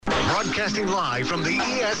Broadcasting live from the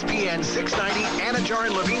ESPN 690 Anajar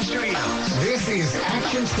and Levine Studios. This is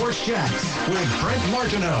Action Sports Jacks with Brent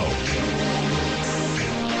Martineau.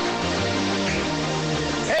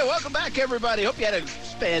 Hey, welcome back, everybody. Hope you had a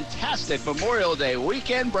fantastic Memorial Day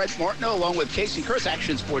weekend. Brent Martineau along with Casey Kurtz,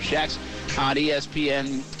 Action Sports Jacks on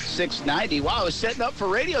ESPN 690. While I was setting up for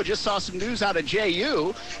radio, just saw some news out of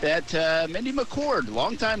JU that Mindy McCord,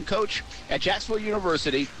 longtime coach at Jacksonville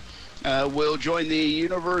University, will join the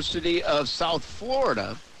University of South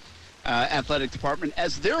Florida athletic department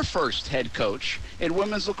as their first head coach in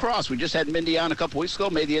women's lacrosse. We just had Mindy on a couple weeks ago,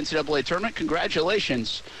 made the NCAA tournament.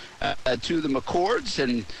 Congratulations to the McCords,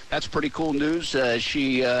 and that's pretty cool news.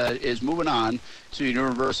 She is moving on to the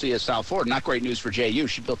University of South Florida. Not great news for JU.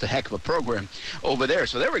 She built a heck of a program over there.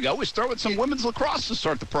 So there we go. We start with some women's lacrosse to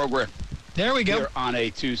start the program. There we go. Here on a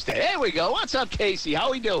Tuesday. There we go. What's up, Casey?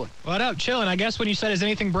 How we doing? What up? Chilling. I guess when you said, is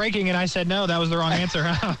anything breaking, and I said no, that was the wrong answer,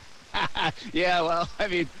 huh? Yeah, well, I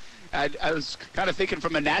mean, I was kind of thinking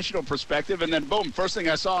from a national perspective, and then boom, first thing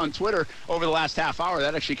I saw on Twitter over the last half hour,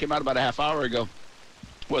 that actually came out about a half hour ago,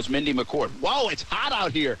 was Mindy McCord. Whoa, it's hot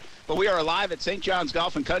out here. But we are live at St. John's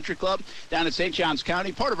Golf and Country Club down in St. Johns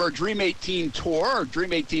County, part of our Dream 18 tour, our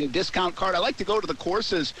Dream 18 discount card. I like to go to the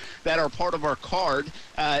courses that are part of our card.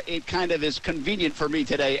 It kind of is convenient for me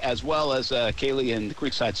today, as well as Kaylee and the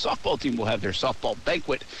Creekside softball team will have their softball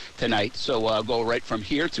banquet tonight. So I'll go right from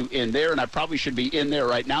here to in there, and I probably should be in there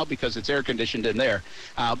right now because it's air-conditioned in there.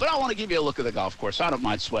 But I want to give you a look at the golf course. I don't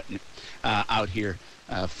mind sweating out here.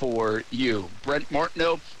 For you. Brent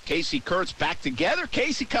Martineau, Casey Kurtz back together.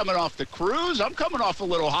 Casey coming off the cruise. I'm coming off a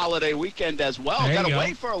little holiday weekend as well. Got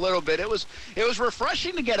away for a little bit. It was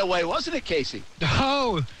refreshing to get away, wasn't it, Casey?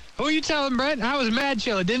 Oh, who are you telling, Brent? I was mad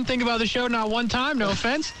chilling. Didn't think about the show not one time. No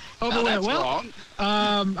offense. Hope it went well. Wrong.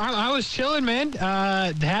 I was chilling, man.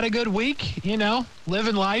 Had a good week,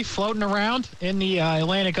 living life, floating around in the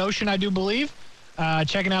Atlantic Ocean, I do believe.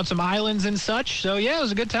 Checking out some islands and such. So, yeah, it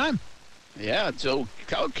was a good time. Yeah, so,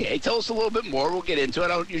 okay, tell us a little bit more. We'll get into it. I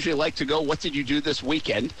don't usually like to go, what did you do this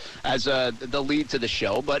weekend, as the lead to the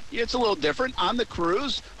show, but it's a little different. On the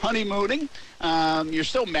cruise, honeymooning. You're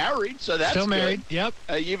still married, so that's still married, good. Yep.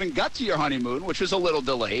 You even got to your honeymoon, which was a little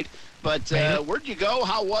delayed. But where'd you go?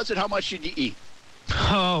 How was it? How much did you eat?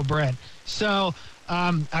 Oh, Brent. So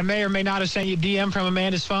I may or may not have sent you a DM from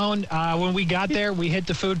Amanda's phone. When we got there, we hit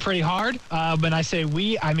the food pretty hard. When I say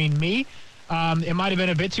we, I mean me. It might have been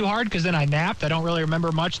a bit too hard because then I napped. I don't really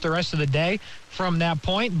remember much the rest of the day from that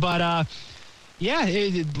point. But, yeah,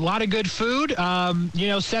 a lot of good food.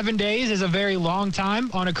 7 days is a very long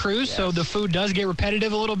time on a cruise, yes. So the food does get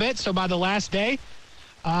repetitive a little bit. So by the last day,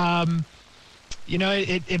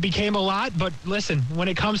 it became a lot. But listen, when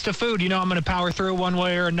it comes to food, I'm going to power through one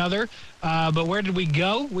way or another. But where did we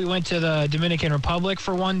go? We went to the Dominican Republic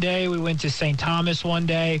for one day. We went to St. Thomas one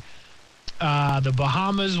day. The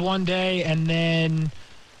Bahamas one day, and then,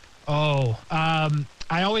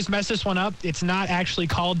 I always mess this one up. It's not actually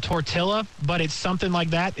called Tortilla, but it's something like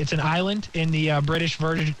that. It's an island in the British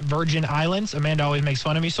Virgin Islands. Amanda always makes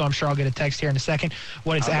fun of me, so I'm sure I'll get a text here in a second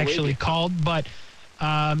what it's actually called. But,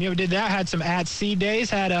 we did that, had some at-sea days,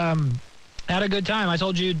 had a good time. I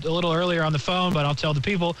told you a little earlier on the phone, but I'll tell the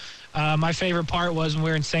people. My favorite part was when we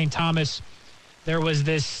were in St. Thomas, there was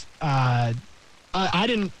this,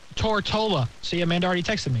 Tortola. See, Amanda already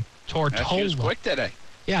texted me. Tortola. She was quick today.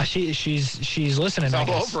 Yeah, she's listening. I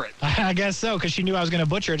guess. Over it. I guess so, because she knew I was going to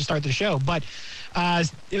butcher it to start the show. But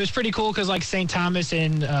it was pretty cool because, like, St. Thomas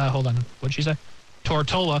and, hold on, what'd she say?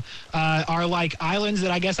 Tortola are, like, islands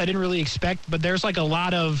that I guess I didn't really expect, but there's, like, a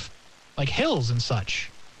lot of, like, hills and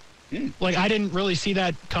such. Like, I didn't really see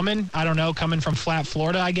that coming. I don't know, coming from flat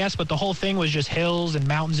Florida, I guess, but the whole thing was just hills and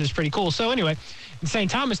mountains. It was pretty cool. So, anyway, in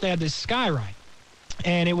St. Thomas, they had this sky ride.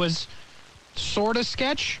 And it was sort of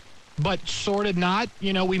sketch, but sort of not.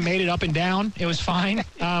 We made it up and down. It was fine.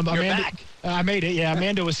 Amanda, I made it, yeah.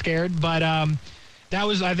 Amanda was scared. But that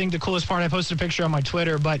was, I think, the coolest part. I posted a picture on my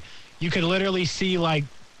Twitter. But you could literally see, like,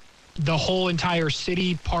 the whole entire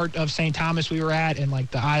city part of St. Thomas we were at and, like,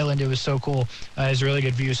 the island. It was so cool. It was a really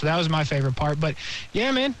good view. So that was my favorite part. But,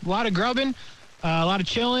 yeah, man, a lot of grubbing. A lot of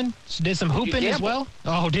chilling. Did some hooping as well.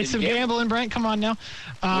 Oh, did some gambling, Brent. Come on now.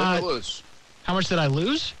 Win or lose? How much did I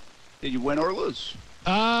lose? Did you win or lose?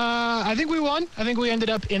 I think we won. I think we ended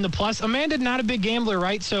up in the plus. Amanda, not a big gambler,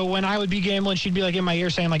 right? So when I would be gambling, she'd be like in my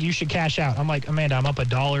ear saying, like, you should cash out. I'm like, Amanda, I'm up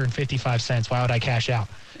 $1.55. Why would I cash out?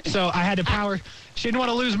 So I had to power. She didn't want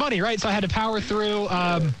to lose money, right? So I had to power through.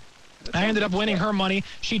 I ended up winning her money.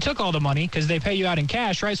 She took all the money because they pay you out in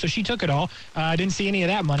cash, right? So she took it all. I didn't see any of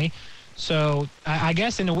that money. So I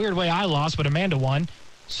guess in a weird way I lost, but Amanda won.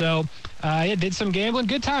 So, yeah, did some gambling.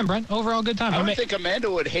 Good time, Brent. Overall, good time. I don't think Amanda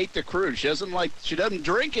would hate the cruise. She doesn't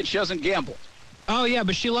drink and she doesn't gamble. Oh, yeah,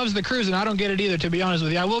 but she loves the cruise, and I don't get it either, to be honest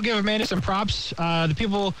with you. I will give Amanda some props. The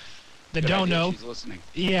people that don't know. She's listening.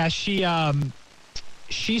 Yeah, she's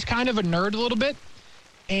kind of a nerd a little bit.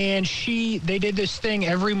 And they did this thing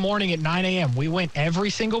every morning at 9 a.m. We went every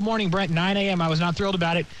single morning, Brent, 9 a.m. I was not thrilled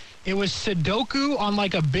about it. It was Sudoku on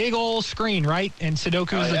like a big old screen, right? And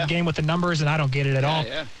Sudoku is a game with the numbers, and I don't get it at all.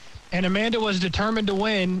 Yeah. And Amanda was determined to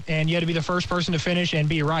win, and you had to be the first person to finish and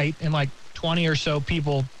be right. And like 20 or so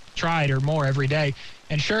people tried or more every day.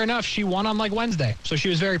 And sure enough, she won on like Wednesday. So she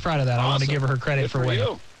was very proud of that. Awesome. I want to give her credit Good for winning.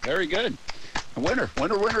 You. Very good. Winner,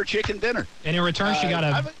 chicken dinner. And in return, she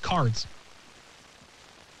got cards.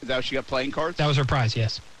 Is that what she got, playing cards? That was her prize,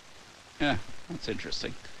 yes. Yeah, that's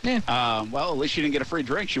interesting. Yeah. Well, at least she didn't get a free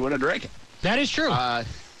drink. She wouldn't have drank it. That is true. I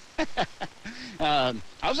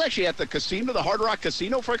was actually at the casino, the Hard Rock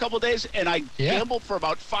Casino, for a couple of days, and I gambled for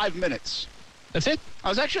about 5 minutes. That's it? I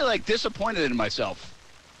was actually, disappointed in myself.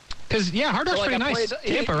 Because, Hard Rock's pretty nice.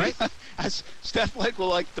 Tampa, right? Steph Blake will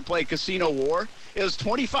like to play Casino War. It was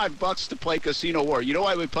 $25 to play Casino War. You know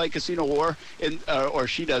why we play Casino War, or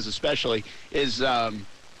she does especially, is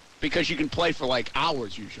because you can play for,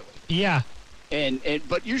 hours usually. Yeah.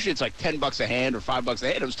 But usually it's like $10 a hand or $5 a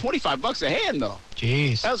hand. It was $25 a hand though.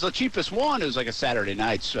 Jeez. That was the cheapest one. It was like a Saturday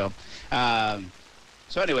night. So,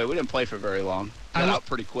 anyway, we didn't play for very long. Got out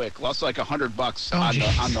pretty quick. Lost like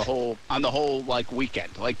 $100 on the whole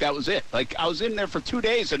weekend. That was it. I was in there for 2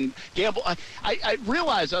 days and gamble. I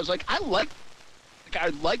realized I was like, I like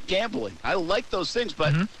gambling. I like those things,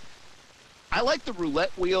 but I like the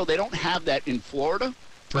roulette wheel. They don't have that in Florida.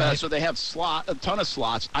 Right. So they have a ton of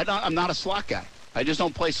slots. I'm not a slot guy. I just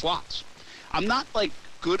don't play slots. I'm not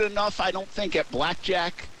good enough, I don't think, at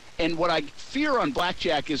blackjack. And what I fear on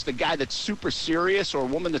blackjack is the guy that's super serious or a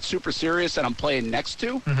woman that's super serious that I'm playing next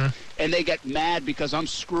to, and they get mad because I'm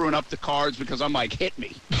screwing up the cards because I'm like, hit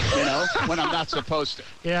me, when I'm not supposed to.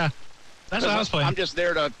 Yeah, that's what I was playing. I'm just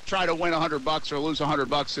there to try to win $100 or lose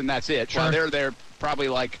 $100, and that's it. Sure. While they're there probably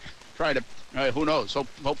trying to. Who knows?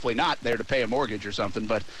 Hopefully not there to pay a mortgage or something,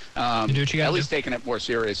 but at least taking it more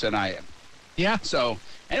serious than I am. Yeah. So,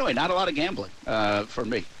 anyway, not a lot of gambling for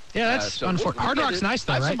me. Yeah, that's unfortunate. Hard Rock's nice,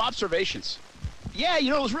 though, I have right? some observations. Yeah,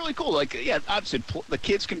 it was really cool. Obviously, the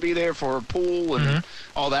kids can be there for a pool and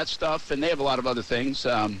all that stuff, and they have a lot of other things.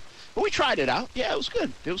 But we tried it out. Yeah, it was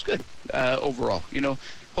good. It was good overall.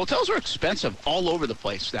 Hotels are expensive all over the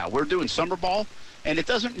place now. We're doing summer ball, and it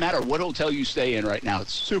doesn't matter what hotel you stay in right now.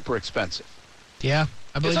 It's super expensive. Yeah,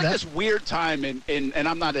 I believe that. It's this weird time, and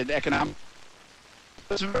I'm not an economic.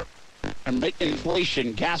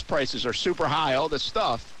 Inflation, gas prices are super high, all this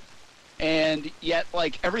stuff, and yet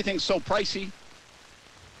everything's so pricey.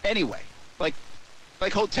 Anyway, like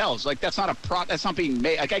hotels, that's not that's not being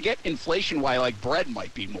made. I get inflation why bread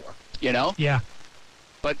might be more, Yeah.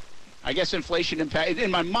 But I guess inflation in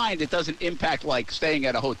my mind it doesn't impact staying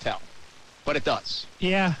at a hotel, but it does.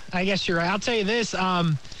 Yeah, I guess you're right. I'll tell you this.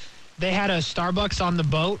 They had a Starbucks on the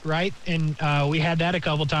boat, right? And we had that a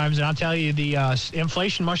couple times. And I'll tell you, the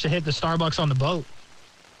inflation must have hit the Starbucks on the boat.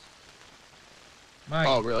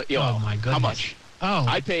 Oh, really? Oh, my goodness. How much? Oh.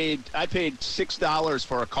 I paid $6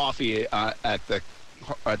 for a coffee at the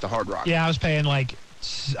Hard Rock. Yeah, I was paying I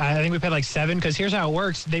think we paid $7, because here's how it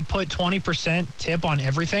works. They put 20% tip on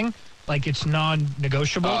everything. It's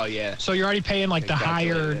non-negotiable. Oh, yeah. So you're already paying the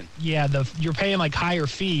higher, you're paying higher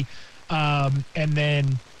fee. And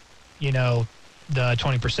then, the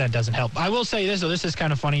 20% doesn't help. I will say this, though. This is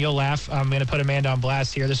kind of funny. You'll laugh. I'm going to put Amanda on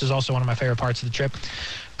blast here. This is also one of my favorite parts of the trip.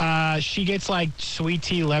 She gets sweet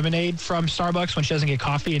tea lemonade from Starbucks when she doesn't get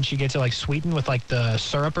coffee, and she gets it sweetened with the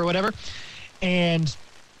syrup or whatever. And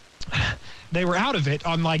they were out of it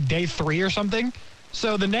on day 3 or something.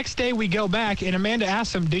 So the next day we go back, and Amanda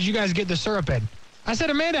asks them, "Did you guys get the syrup in?" I said,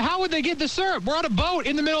 "Amanda, how would they get the syrup? We're on a boat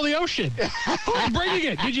in the middle of the ocean. Who's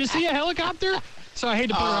bringing it? Did you see a helicopter?" So I hate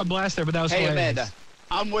to put her on blast there, but that was hilarious. Amanda,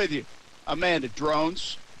 I'm with you. Amanda,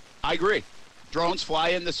 drones, I agree. Drones fly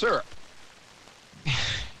in the syrup.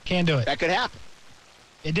 Can't do it. That could happen.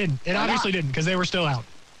 It didn't. It obviously didn't, because they were still out.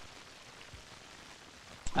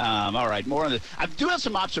 All right, more on this. I do have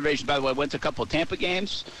some observations, by the way. I went to a couple of Tampa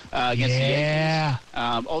games against the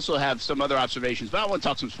Yankees. Also have some other observations, but I want to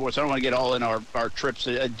talk some sports. I don't want to get all in our trips.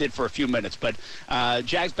 I did for a few minutes. But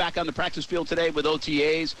Jags back on the practice field today with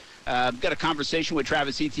OTAs. Got a conversation with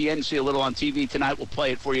Travis Etienne. See a little on TV tonight. We'll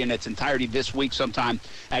play it for you in its entirety this week sometime.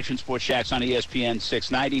 Action Sports Shacks on ESPN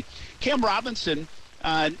 690. Cam Robinson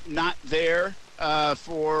not there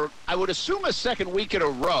for, I would assume, a second week in a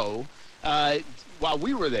row. While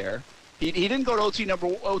we were there, He didn't go to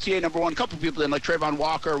OTA number one. A couple people did, like Trayvon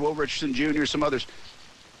Walker, Will Richardson Jr., some others.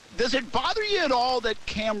 Does it bother you at all that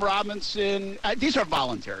Cam Robinson these are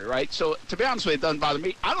voluntary, right? So, to be honest with you, it doesn't bother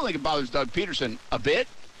me. I don't think it bothers Doug Peterson a bit,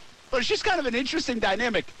 but it's just kind of an interesting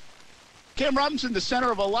dynamic. Cam Robinson, the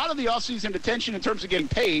center of a lot of the offseason attention in terms of getting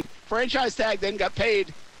paid, franchise tag, then got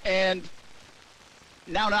paid, and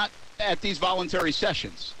now not at these voluntary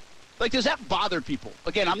sessions. Like, does that bother people?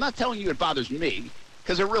 Again, I'm not telling you it bothers me,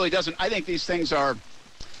 because it really doesn't. I think these things are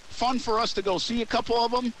fun for us to go see a couple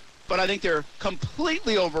of them, but I think they're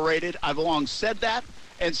completely overrated. I've long said that.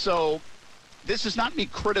 And so this is not me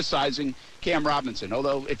criticizing Cam Robinson,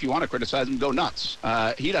 although if you want to criticize him, go nuts.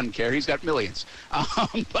 He doesn't care. He's got millions.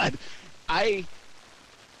 But I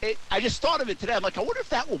just thought of it today. I'm like, I wonder if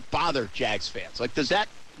that will bother Jags fans. Like, does that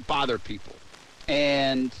bother people?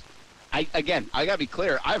 And, I got to be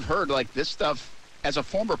clear. I've heard, like, this stuff as a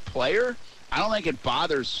former player, I don't think it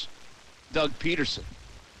bothers Doug Peterson.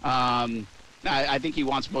 I think he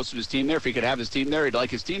wants most of his team there. If he could have his team there, he'd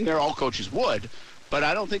like his team there. All coaches would. But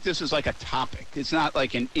I don't think this is like a topic. It's not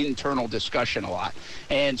like an internal discussion a lot.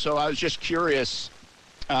 And so I was just curious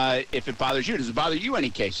if it bothers you. Does it bother you any,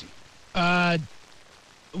 Casey? Well,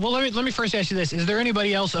 let me first ask you this. Is there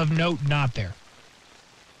anybody else of note not there?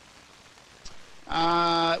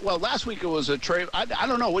 Well, last week it was a Trey. I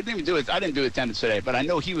don't know. We didn't even do it. I didn't do attendance today, but I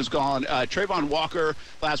know he was gone. Trayvon Walker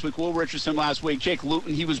last week. Will Richardson last week. Jake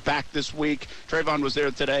Luton, he was back this week. Trayvon was there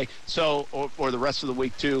today. So, or the rest of the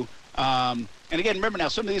week too. And again, remember now,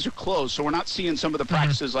 some of these are closed, so we're not seeing some of the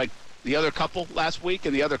practices like the other couple last week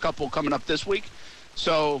and the other couple coming up this week.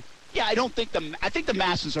 So, yeah, I think the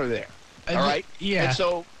masses are there. All right. Yeah. And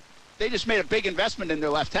so they just made a big investment in their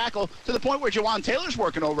left tackle to the point where Jawan Taylor's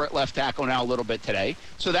working over at left tackle now a little bit today.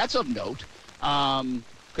 So that's of note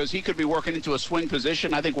because he could be working into a swing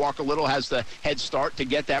position. I think Walker Little has the head start to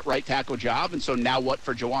get that right tackle job. And so now what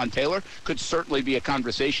for Jawan Taylor could certainly be a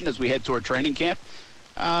conversation as we head toward training camp.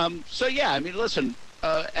 So, yeah, I mean, listen,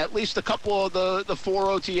 at least a couple of the 4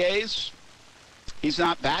 OTAs, he's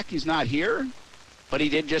not back. He's not here. But he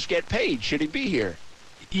did just get paid. Should he be here?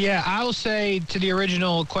 Yeah, I will say to the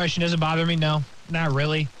original question, does it bother me? No, not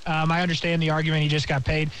really. I understand the argument. He just got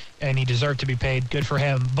paid, and he deserved to be paid. Good for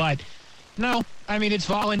him. But, no, I mean, it's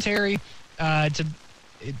voluntary.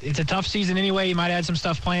 It's a tough season anyway. He might have had some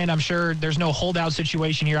stuff planned. I'm sure there's no holdout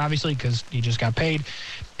situation here, obviously, because he just got paid.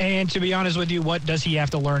 And to be honest with you, what does he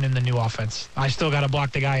have to learn in the new offense? I still got to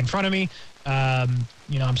block the guy in front of me.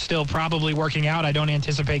 I'm still probably working out. I don't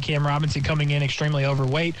anticipate Cam Robinson coming in extremely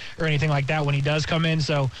overweight or anything like that when he does come in.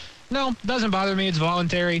 So, no, doesn't bother me. It's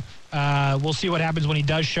voluntary. We'll see what happens when he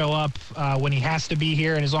does show up, when he has to be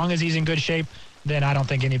here. And as long as he's in good shape, then I don't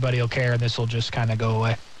think anybody will care, and this will just kind of go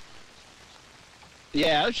away.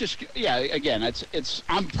 Yeah, again,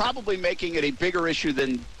 I'm probably making it a bigger issue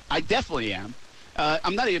than I definitely am.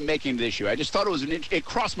 I'm not even making the issue. I just thought it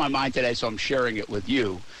crossed my mind today, so I'm sharing it with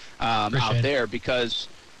you out there because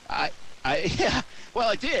I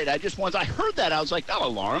did. Once I heard that, I was like, oh,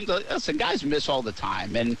 alarmed. Listen, guys miss all the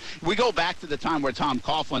time. And we go back to the time where Tom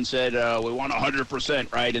Coughlin said, we want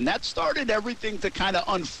 100%, right? And that started everything to kind of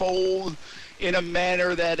unfold in a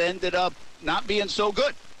manner that ended up not being so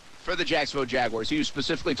good for the Jacksonville Jaguars. He was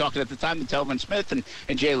specifically talking at the time to Telvin Smith and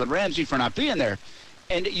Jalen Ramsey for not being there.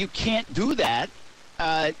 And you can't do that.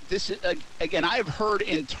 Again, I've heard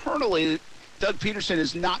internally Doug Peterson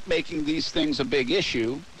is not making these things a big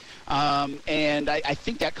issue. And I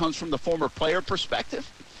think that comes from the former player perspective.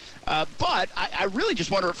 But I really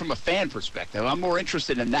just wonder it from a fan perspective. I'm more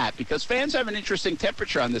interested in that because fans have an interesting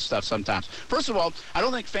temperature on this stuff sometimes. First of all, I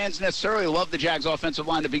don't think fans necessarily love the Jags offensive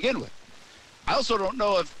line to begin with. I also don't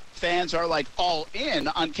know if fans are like all in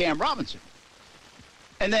on Cam Robinson.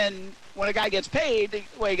 And then when a guy gets paid,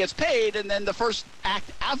 he gets paid, and then the first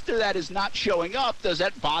act after that is not showing up, does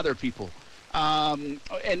that bother people? And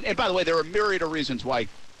by the way, there are a myriad of reasons why.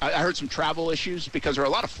 I heard some travel issues because there are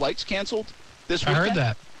a lot of flights canceled this weekend. I heard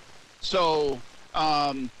that. So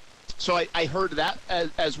I heard that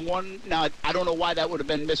as one. Now, I don't know why that would have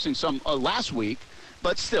been missing some last week,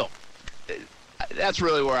 but still, that's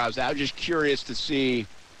really where I was at. I was just curious to see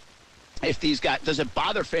if these guys, does it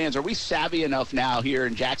bother fans? Are we savvy enough now here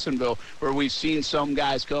in Jacksonville where we've seen some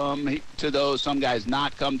guys come to those, some guys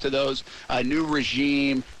not come to those, a new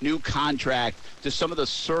regime, new contract? Does some of the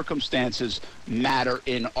circumstances matter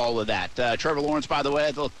in all of that? Trevor Lawrence, by the way,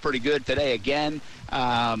 I looked pretty good today again.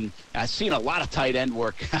 I've seen a lot of tight end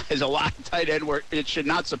work. There's a lot of tight end work. It should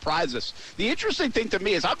not surprise us. The interesting thing to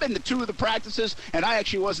me is I've been to 2 of the practices, and I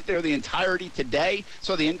actually wasn't there the entirety today,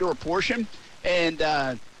 so the indoor portion. And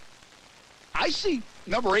I see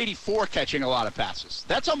number 84 catching a lot of passes.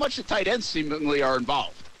 That's how much the tight ends seemingly are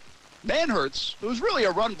involved. Manhertz, who's really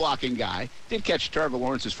a run-blocking guy, did catch Trevor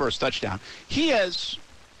Lawrence's first touchdown. He has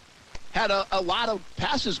had a lot of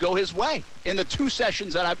passes go his way in the 2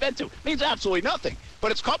 sessions that I've been to. Means absolutely nothing,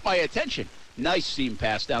 but it's caught my attention. Nice seam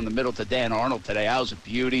pass down the middle to Dan Arnold today. That was a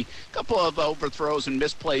beauty. A couple of overthrows and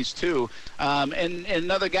misplays, too. And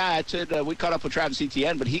another guy, I said we caught up with Travis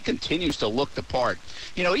Etienne, but he continues to look the part.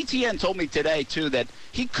 You know, Etienne told me today, too, that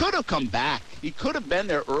he could have come back. He could have been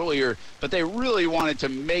there earlier, but they really wanted to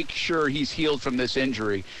make sure he's healed from this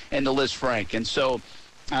injury and the Liz Frank. And so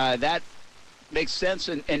that makes sense,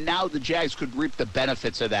 and now the Jags could reap the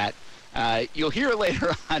benefits of that. You'll hear it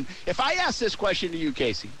later on. If I ask this question to you,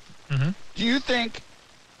 Casey, do you think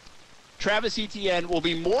Travis Etienne will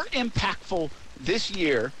be more impactful this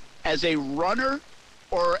year as a runner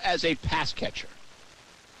or as a pass catcher?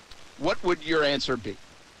 What would your answer be?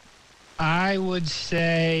 I would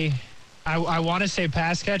say, I want to say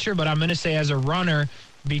pass catcher, but I'm going to say as a runner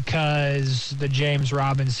because the James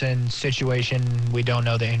Robinson situation, we don't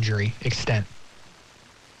know the injury extent.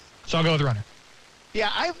 So I'll go with runner.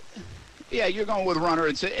 Yeah, you're going with runner,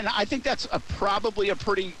 and I think that's probably a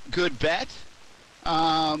pretty good bet.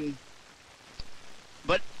 But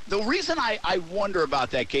the reason I wonder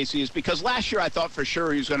about that, Casey, is because last year I thought for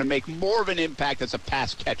sure he was going to make more of an impact as a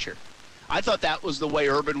pass catcher. I thought that was the way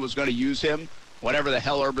Urban was going to use him, whatever the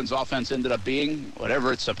hell Urban's offense ended up being,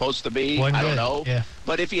 whatever it's supposed to be. I don't know. Yeah.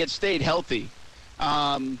 But if he had stayed healthy,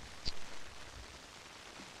 I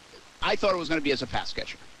thought it was going to be as a pass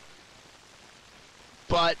catcher.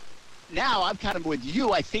 But now I'm kind of with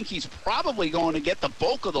you. I think he's probably going to get the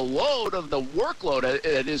bulk of the load of the workload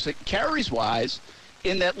it is carries-wise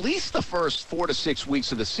in at least the first 4 to 6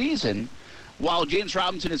 weeks of the season while James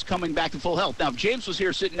Robinson is coming back to full health. Now, if James was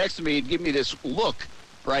here sitting next to me, he'd give me this look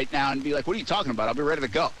right now and be like, what are you talking about? I'll be ready to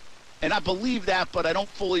go. And I believe that, but I don't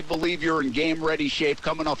fully believe you're in game-ready shape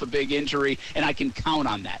coming off a big injury, and I can count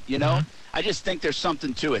on that, you know? I just think there's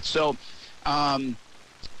something to it. So I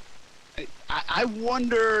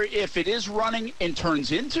wonder if it is running and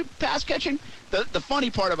turns into pass catching. The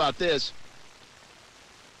funny part about this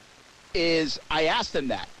is I asked him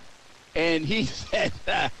that, and he said,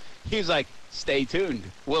 he's like, stay tuned.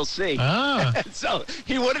 We'll see. So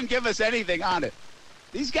he wouldn't give us anything on it.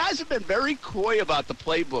 These guys have been very coy about the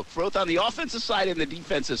playbook, both on the offensive side and the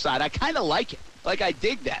defensive side. I kind of like it. Like, I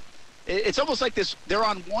dig that. It's almost like this. They're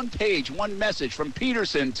on one page, one message from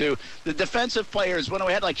Peterson to the defensive players when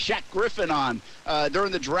we had like Shaq Griffin on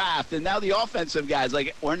during the draft, and now the offensive guys.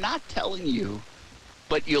 Like, we're not telling you,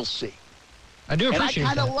 but you'll see. I do appreciate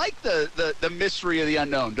that. And I kind of like the mystery of the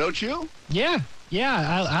unknown, don't you? Yeah,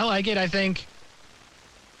 I like it. I think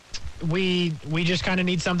we just kind of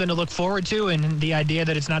need something to look forward to, and the idea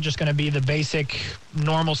that it's not just going to be the basic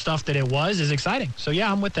normal stuff that it was is exciting. So,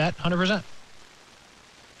 yeah, I'm with that 100%.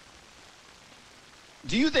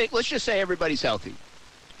 Do you think, let's just say everybody's healthy.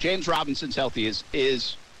 James Robinson's healthy.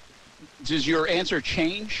 Does your answer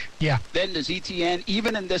change? Yeah. Then does Etienne,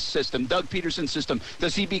 even in this system, Doug Peterson's system,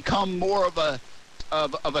 does he become more of a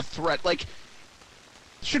threat? Like,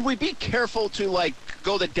 should we be careful to, like,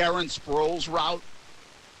 go the Darren Sproles route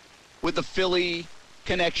with the Philly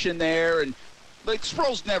connection there? And, like,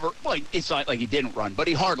 Sproles never, well, it's not like he didn't run, but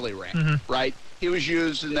he hardly ran, right? He was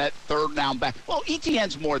used in that third down back. Well,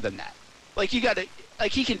 Etienne's more than that. Like, you got to,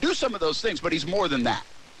 like, he can do some of those things, but he's more than that.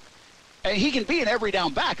 And he can be an every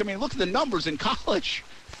down back. I mean, look at the numbers in college.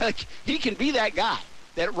 Like, he can be that guy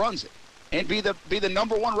that runs it and be the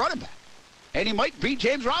number one running back. And he might beat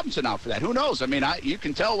James Robinson out for that. Who knows? I mean, you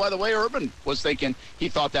can tell by the way Urban was thinking he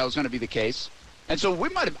thought that was going to be the case. And so I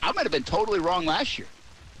might have been totally wrong last year.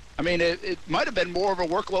 I mean, it might have been more of a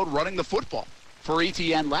workload running the football for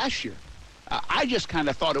Etienne last year. I just kind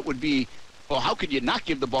of thought it would be, well, how could you not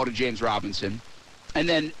give the ball to James Robinson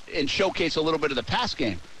and showcase a little bit of the pass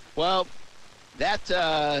game? Well,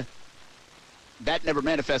 that never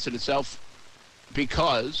manifested itself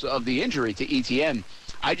because of the injury to Etienne.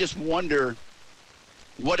 I just wonder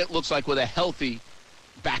what it looks like with a healthy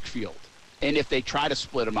backfield. And if they try to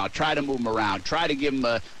split him out, try to move him around, try to give him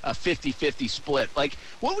a 50-50 split. Like,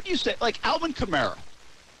 what would you say? Like, Alvin Kamara.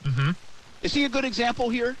 Mm-hmm. Is he a good example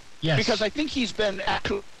here? Yes. Because I think he's been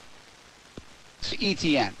actually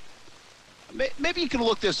Etienne. Maybe you can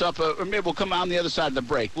look this up, or maybe we'll come on the other side of the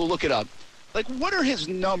break. We'll look it up. Like, what are his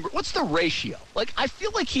numbers? What's the ratio? Like, I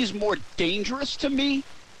feel like he's more dangerous to me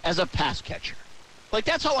as a pass catcher. Like,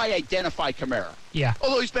 that's how I identify Kamara. Yeah.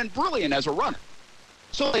 Although he's been brilliant as a runner.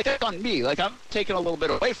 So, like, that's on me. Like, I'm taking a little bit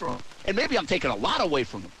away from him. And maybe I'm taking a lot away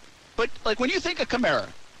from him. But, like, when you think of Kamara,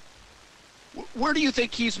 where do you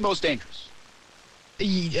think he's most dangerous?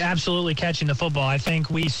 Absolutely catching the football. I think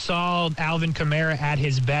we saw Alvin Kamara at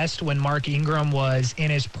his best when Mark Ingram was in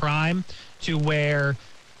his prime, to where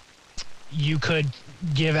you could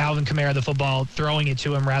give Alvin Kamara the football, throwing it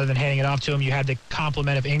to him rather than handing it off to him. You had the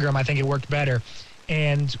complement of Ingram. I think it worked better.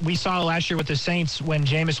 And we saw last year with the Saints when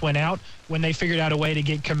Jameis went out, when they figured out a way to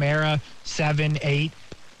get Kamara 7, 8,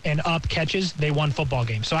 and up catches, they won football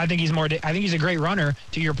games. So I think he's a great runner,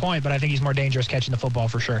 to your point, but I think he's more dangerous catching the football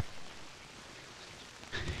for sure.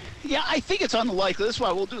 Yeah, I think it's unlikely. That's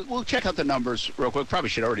why we'll check out the numbers real quick. Probably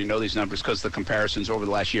should already know these numbers because the comparisons over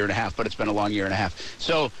the last year and a half, but it's been a long year and a half.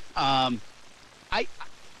 So I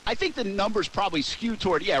think the numbers probably skew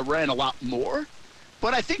toward, ran a lot more.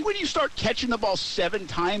 But I think when you start catching the ball 7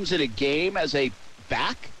 times in a game as a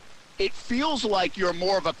back, it feels like you're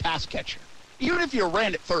more of a pass catcher, even if you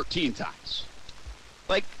ran it 13 times.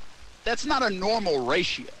 Like, that's not a normal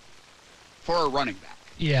ratio for a running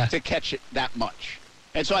back to catch it that much.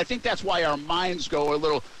 And so I think that's why our minds go a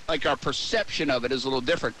little, like our perception of it is a little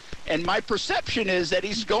different. And my perception is that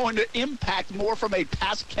he's going to impact more from a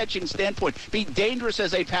pass-catching standpoint, be dangerous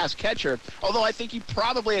as a pass catcher, although I think he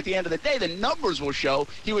probably, at the end of the day, the numbers will show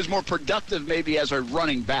he was more productive maybe as a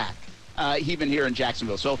running back, even here in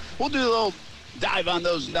Jacksonville. So we'll do a little dive on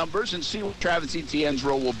those numbers and see what Travis Etienne's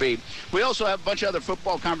role will be. We also have a bunch of other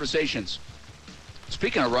football conversations.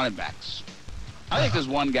 Speaking of running backs, I think there's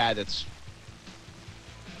one guy that's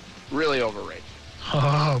really overrated.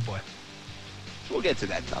 Oh, boy. We'll get to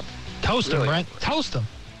that topic. Toast him, Brent. Toast him.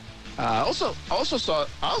 I also saw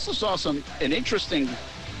an interesting.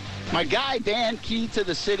 My guy Dan Key to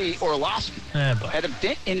the City Orlowski had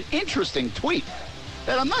an interesting tweet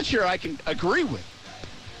that I'm not sure I can agree with.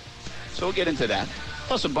 So we'll get into that,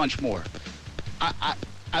 plus a bunch more.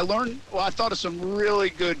 I learned. Well, I thought of some really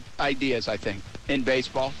good ideas, I think, in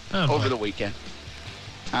baseball over the weekend.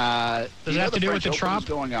 Does it have to do with the Trop?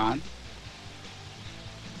 Going on?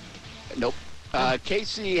 Nope.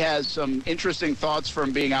 Casey has some interesting thoughts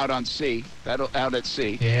from being out at sea.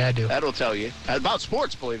 Yeah, I do. That'll tell you about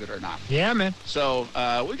sports, believe it or not. Yeah, man. So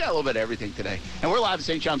we got a little bit of everything today. And we're live at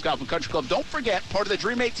St. John's Golf and Country Club. Don't forget, part of the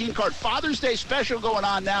Dream 18 card Father's Day special going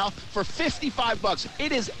on now for $55.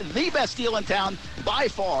 It is the best deal in town by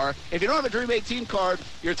far. If you don't have a Dream 18 card,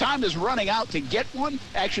 your time is running out to get one.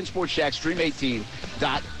 Action Sports Shacks,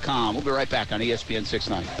 dream18.com. We'll be right back on ESPN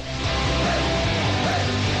 690.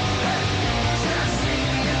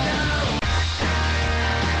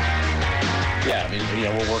 Yeah, I mean,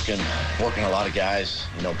 we're working a lot of guys,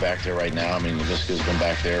 back there right now. I mean, Laviska's been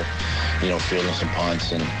back there, fielding some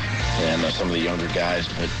punts and some of the younger guys,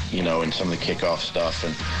 but, and some of the kickoff stuff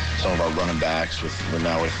and some of our running backs with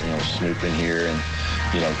Snoop in here and,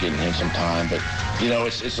 getting him some time. But,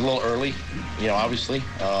 it's a little early, obviously.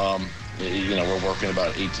 We're working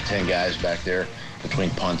about 8 to 10 guys back there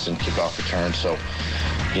between punts and kickoff returns. So,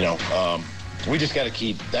 we just got to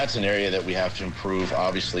keep, that's an area that we have to improve,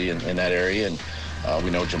 obviously, in that area. And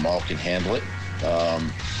we know Jamal can handle it.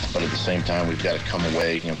 But at the same time, we've got to come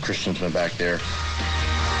away. Christian's been back there.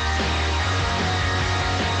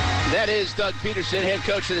 That is Doug Peterson, head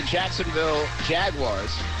coach of the Jacksonville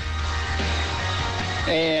Jaguars.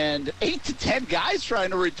 And 8 to 10 guys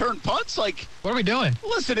trying to return punts. Like, what are we doing?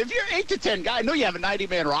 Listen, if you're 8 to 10 guys, I know you have a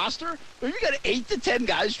 90-man roster, but if you got 8 to 10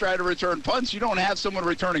 guys trying to return punts, you don't have someone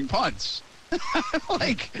returning punts.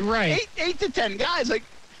 Right. 8 to 10 guys. Like,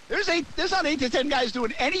 there's not 8 to 10 guys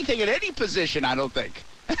doing anything at any position, I don't think.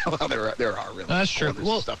 Well, there are really. That's true.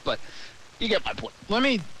 Well, stuff, but you get my point. Let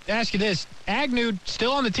me ask you this. Agnew,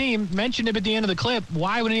 still on the team, mentioned it at the end of the clip.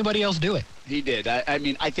 Why would anybody else do it? He did. I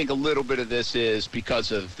mean, I think a little bit of this is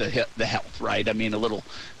because of the health, right? I mean, a little,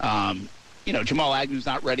 Jamal Agnew's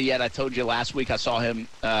not ready yet. I told you last week I saw him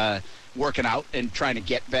working out and trying to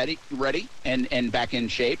get ready and back in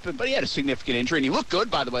shape. But he had a significant injury, and he looked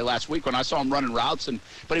good, by the way, last week when I saw him running routes.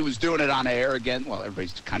 But he was doing it on air again. Well,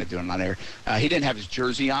 everybody's kind of doing it on air. He didn't have his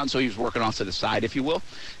jersey on, so he was working off to the side, if you will.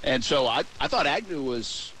 And so I thought Agnew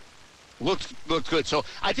looked good. So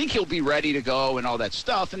I think he'll be ready to go and all that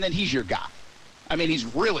stuff, and then he's your guy. I mean, he's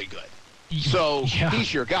really good. So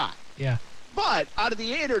he's your guy. Yeah. But out of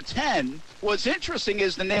the 8 or 10, what's interesting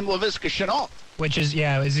is the name Laviska Shenault. Which is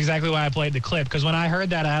exactly why I played the clip. Because when I heard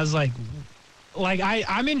that, I was like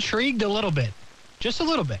I'm intrigued a little bit. Just a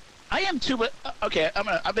little bit. I am too, but, okay,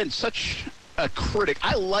 I've been such a critic.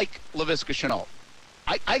 I like Laviska Shenault.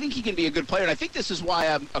 I think he can be a good player, and I think this is why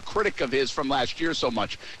I'm a critic of his from last year so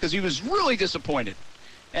much, because he was really disappointed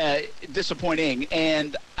disappointing.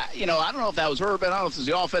 And, I don't know if that was Urban. I don't know if it was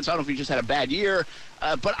the offense. I don't know if he just had a bad year.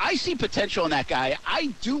 But I see potential in that guy. I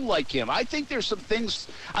do like him. I think there's some things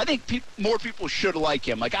I think more people should like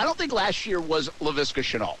him. Like, I don't think last year was Laviska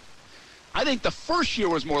Shenault. I think the first year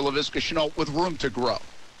was more Laviska Shenault with room to grow.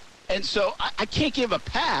 And so I can't give a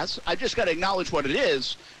pass. I just got to acknowledge what it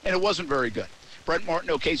is, and it wasn't very good. Brent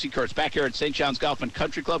Martineau, Casey Kurtz, back here at St. John's Golf and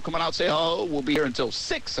Country Club. Come on out, say hello. We'll be here until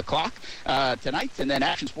 6 o'clock tonight. And then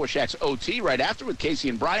Action Sports Shack's OT right after with Casey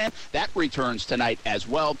and Brian. That returns tonight as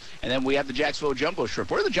well. And then we have the Jacksonville Jumbo Shrimp.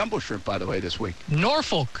 Where are the Jumbo Shrimp, by the way, this week?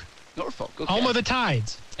 Norfolk. Norfolk. Okay. Home of the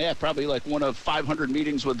Tides. Yeah, probably like one of 500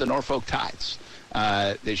 meetings with the Norfolk Tides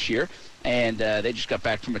this year. And they just got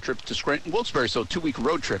back from a trip to Scranton, Wilkes-Barre, so a 2-week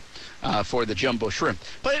road trip for the Jumbo Shrimp.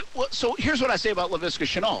 So here's what I say about Laviska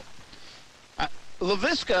Shenault.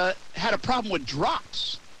 Laviska had a problem with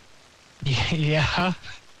drops. Yeah.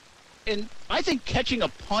 And I think catching a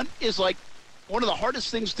punt is like one of the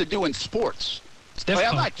hardest things to do in sports. It's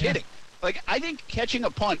difficult. I'm not kidding. Yeah. Like, I think catching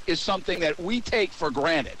a punt is something that we take for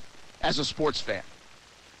granted as a sports fan.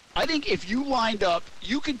 I think if you lined up,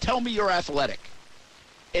 you can tell me you're athletic.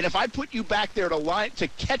 And if I put you back there to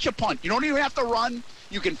catch a punt, you don't even have to run.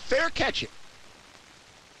 You can fair catch it.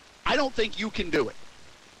 I don't think you can do it.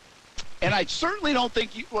 And I certainly don't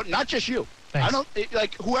think you, well, not just you. Thanks. I don't,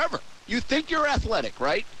 like, whoever. You think you're athletic,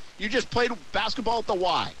 right? You just played basketball at the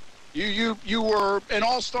Y. You were an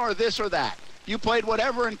all-star this or that. You played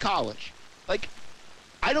whatever in college. Like,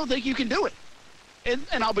 I don't think you can do it.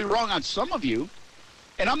 And I'll be wrong on some of you.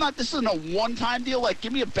 And this isn't a one-time deal. Like,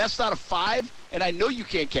 give me a best out of 5, and I know you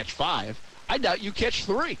can't catch 5. I doubt you catch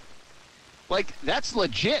 3. Like, that's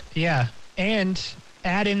legit. Yeah, and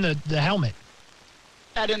add in the helmet.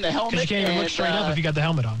 Add in the helmet. Because you can't even look straight up if you got the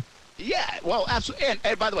helmet on. Yeah, well, absolutely.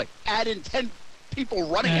 And by the way, add in 10 people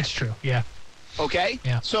running That's true, yeah. Okay?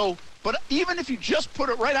 Yeah. So, but even if you just put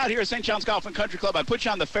it right out here at St. John's Golf and Country Club, I put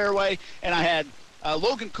you on the fairway, and I had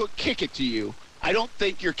Logan Cook kick it to you, I don't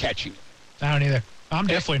think you're catching it. I don't either. I'm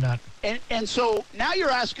definitely not. And so now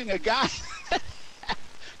you're asking a guy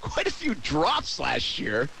quite a few drops last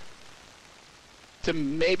year to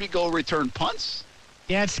maybe go return punts?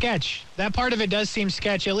 Yeah, it's sketch. That part of it does seem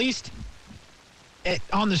sketch. At least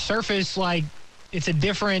on the surface, like, it's a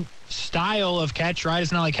different style of catch, right?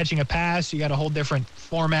 It's not like catching a pass. You got a whole different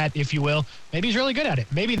format, if you will. Maybe he's really good at it.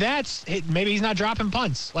 Maybe maybe he's not dropping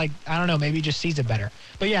punts. Like, I don't know. Maybe he just sees it better.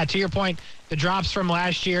 But, yeah, to your point, the drops from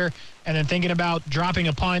last year and then thinking about dropping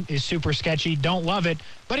a punt is super sketchy. Don't love it.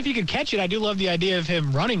 But if you could catch it, I do love the idea of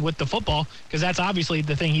him running with the football because that's obviously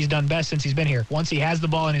the thing he's done best since he's been here. Once he has the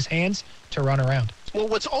ball in his hands, to run around. Well,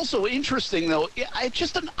 what's also interesting, though, it's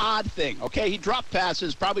just an odd thing, okay? He dropped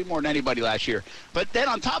passes probably more than anybody last year. But then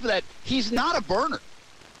on top of that, he's not a burner.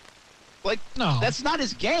 Like, no, that's not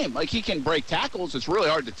his game. Like, he can break tackles. It's really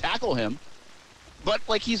hard to tackle him. But,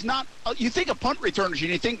 like, he's not – you think of punt returners, and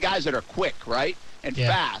you think guys that are quick, right, and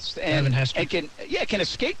fast. And can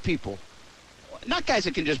escape people. Not guys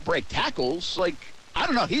that can just break tackles. Like, I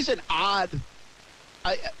don't know. He's an odd –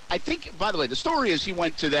 I think, by the way, the story is he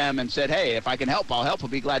went to them and said, hey, if I can help, I'll help. I'll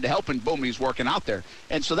be glad to help. And boom, he's working out there.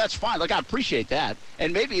 And so that's fine. Like, I appreciate that.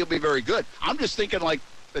 And maybe he'll be very good. I'm just thinking, like,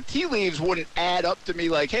 the tea leaves wouldn't add up to me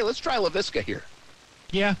like, hey, let's try Laviska here.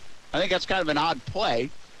 Yeah. I think that's kind of an odd play.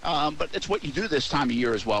 But it's what you do this time of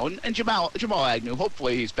year as well. And Jamal Agnew,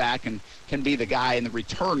 hopefully he's back and can be the guy in the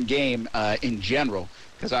return game in general,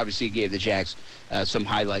 because obviously he gave the Jags some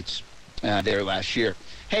highlights there last year.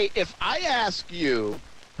 Hey, if I ask you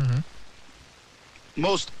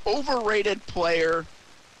most overrated player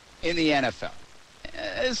in the NFL,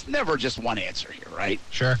 it's never just one answer here, right?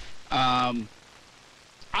 Sure.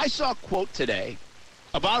 I saw a quote today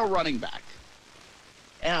about a running back,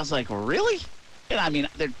 and I was like, really? And I mean,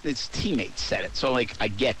 his teammates said it, so, like, I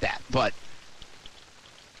get that. But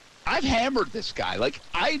I've hammered this guy. Like,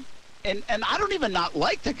 and I don't even not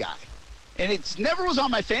like the guy. And it never was on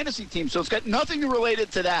my fantasy team, so it's got nothing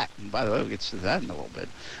related to that. And by the way, we'll get to that in a little bit.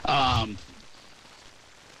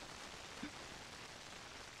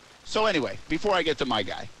 So anyway, before I get to my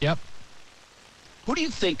guy. Yep. Who do you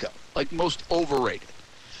think of, like, most overrated?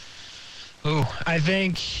 Ooh,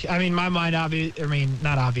 my mind,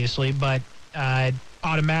 not obviously, but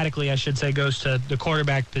automatically, I should say, goes to the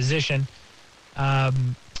quarterback position.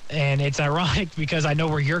 And it's ironic because I know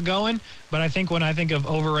where you're going, but I think when I think of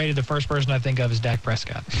overrated, the first person I think of is Dak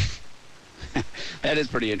Prescott. That is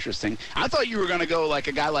pretty interesting. I thought you were going to go like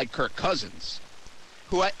a guy like Kirk Cousins,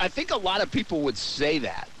 who I think a lot of people would say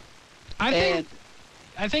that. I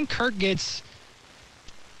think Kirk gets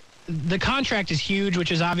the contract is huge,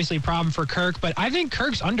 which is obviously a problem for Kirk, but I think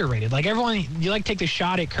Kirk's underrated. Like, everyone, you take the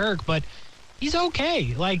shot at Kirk, but he's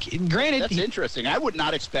okay. Like, granted. That's interesting. I would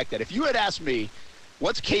not expect that. If you had asked me,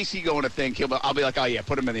 what's Casey going to think? I'll be like, oh, yeah,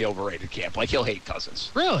 put him in the overrated camp. Like, he'll hate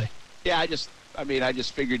Cousins. Really? Yeah, I just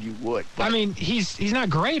figured you would. But. I mean, he's not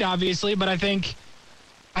great, obviously, but I think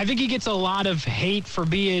he gets a lot of hate for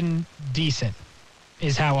being decent,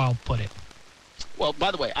 is how I'll put it. Well,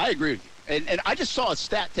 by the way, I agree with you. And I just saw a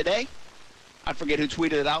stat today. I forget who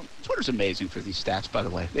tweeted it out. Twitter's amazing for these stats, by the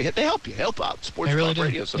way. They help you. Help out Sports really Talk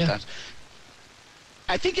Radio sometimes.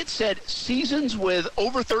 Yeah. I think it said seasons with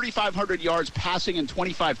over 3,500 yards passing and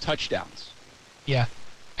 25 touchdowns. Yeah.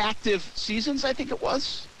 Active seasons, I think it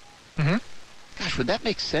was. Mm-hmm. Gosh, would that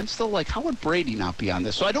make sense, though? Like, how would Brady not be on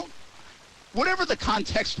this? So whatever the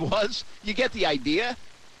context was, you get the idea.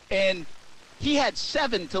 And he had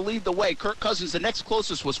 7 to lead the way. Kirk Cousins, the next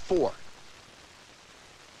closest, was 4.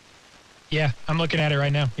 Yeah, I'm looking at it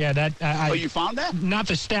right now. Yeah, that. Oh, you found that? Not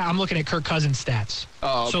the stat. I'm looking at Kirk Cousins' stats.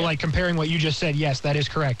 Oh, okay. So, like, comparing what you just said, yes, that is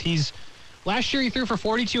correct. Last year he threw for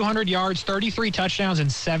 4,200 yards, 33 touchdowns, and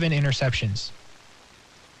 7 interceptions.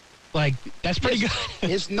 Like, that's pretty good.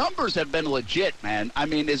 His numbers have been legit, man. I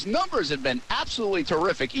mean, his numbers have been absolutely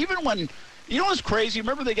terrific. Even when, you know what's crazy?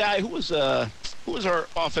 Remember the guy who was our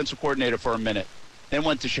offensive coordinator for a minute, then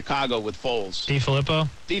went to Chicago with Foles?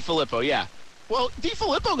 DeFilippo, yeah. Well,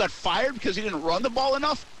 DeFilippo got fired because he didn't run the ball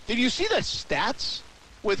enough. Did you see the stats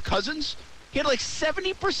with Cousins? He had like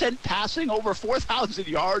 70% passing, over 4,000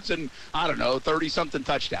 yards, and, I don't know, 30-something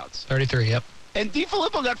touchdowns. 33, yep. And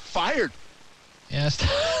DeFilippo got fired. Yeah,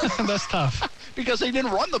 that's tough. Because they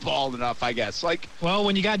didn't run the ball enough, I guess. Like, well,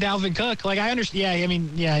 when you got Dalvin Cook, like, I understand. Yeah, I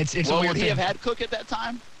mean, yeah, it's well, a weird would he thing. have had Cook at that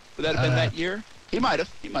time? Would that have been that year? He might have.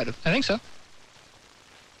 I think so.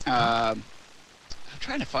 I'm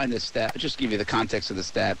trying to find this stat. I'll just give you the context of the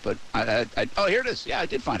stat, but oh, here it is. Yeah, I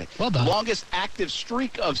did find it. Well done. Longest active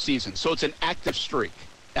streak of seasons. So it's an active streak.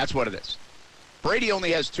 That's what it is. Brady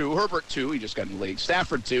only has 2. Herbert 2. He just got in the league.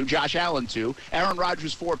 Stafford 2. Josh Allen 2. Aaron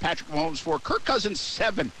Rodgers 4. Patrick Mahomes 4. Kirk Cousins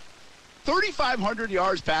 7. 3,500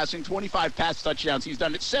 yards passing, 25 pass touchdowns. He's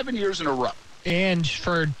done it 7 years in a row. And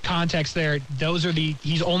for context there,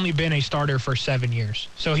 he's only been a starter for 7 years.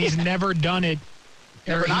 So he's never done it.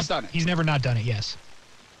 He's never not done it, yes.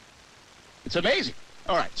 It's amazing.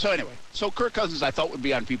 All right. So anyway, Kirk Cousins I thought would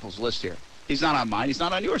be on people's list here. He's not on mine. He's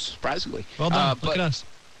not on yours, surprisingly. Well done. Look at us.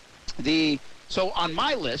 So on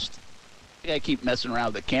my list, I keep messing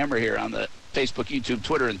around with the camera here on the Facebook, YouTube,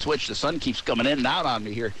 Twitter, and Twitch. The sun keeps coming in and out on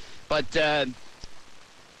me here. But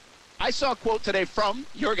I saw a quote today from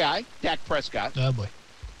your guy, Dak Prescott. Oh, boy.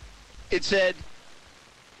 It said,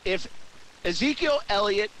 if Ezekiel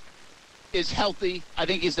Elliott is healthy, I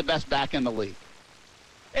think he's the best back in the league.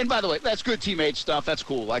 And by the way, that's good teammate stuff. That's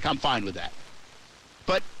cool. Like, I'm fine with that.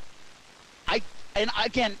 But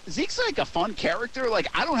again, Zeke's like a fun character. Like,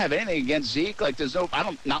 I don't have anything against Zeke. Like,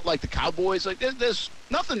 not like the Cowboys. Like, there's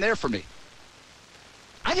nothing there for me.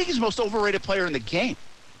 I think he's the most overrated player in the game.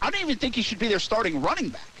 I don't even think he should be their starting running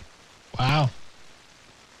back. Wow.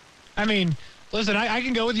 I mean, listen, I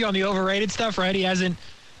can go with you on the overrated stuff, right?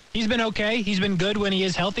 He's been okay. He's been good when he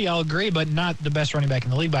is healthy, I'll agree, but not the best running back in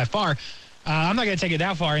the league by far. I'm not going to take it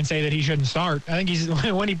that far and say that he shouldn't start. I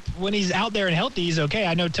think when he's out there and healthy, he's okay.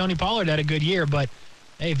 I know Tony Pollard had a good year, but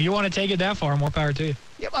hey, if you want to take it that far, more power to you.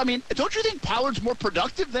 Yeah, I mean, don't you think Pollard's more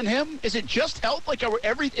productive than him? Is it just health? Like,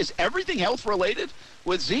 is everything health related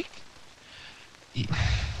with Zeke?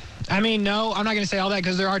 I mean, no, I'm not going to say all that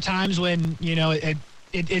because there are times when,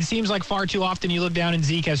 it seems like far too often you look down and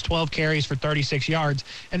Zeke has 12 carries for 36 yards,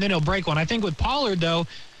 and then he'll break one. I think with Pollard, though,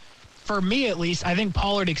 for me at least, I think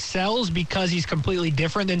Pollard excels because he's completely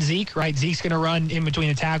different than Zeke, right? Zeke's going to run in between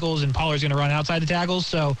the tackles, and Pollard's going to run outside the tackles.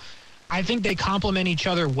 So I think they complement each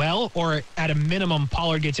other well, or at a minimum,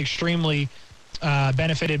 Pollard gets extremely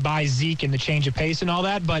benefited by Zeke and the change of pace and all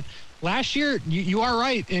that. But last year, you are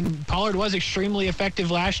right, and Pollard was extremely effective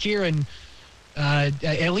last year and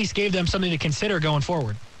at least gave them something to consider going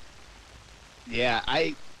forward. Yeah,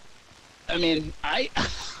 I mean, I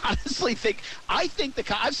honestly think I've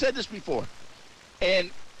said this before, and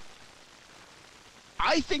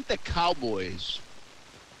I think the Cowboys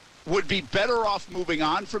would be better off moving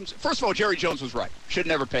on from. First of all, Jerry Jones was right. Should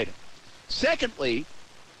never paid him. Secondly,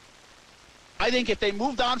 I think if they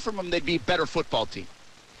moved on from him, they'd be a better football team.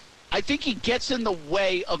 I think he gets in the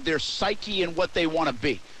way of their psyche and what they want to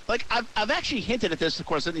be. Like, I've actually hinted at this. Of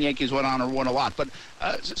course, the Yankees won a lot, but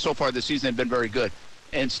so far this season they've been very good.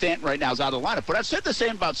 And Stanton right now is out of the lineup. But I've said the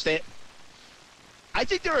same about Stanton. I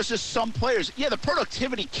think there are just some players, the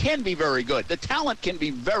productivity can be very good. The talent can be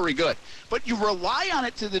very good. But you rely on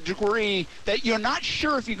it to the degree that you're not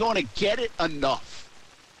sure if you're going to get it enough.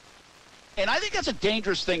 And I think that's a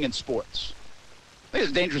dangerous thing in sports. I think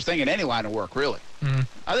it's a dangerous thing in any line of work, really. Mm-hmm.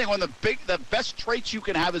 I think one of the best traits you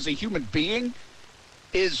can have as a human being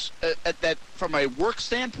is that from a work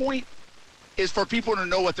standpoint is for people to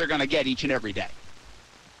know what they're going to get each and every day.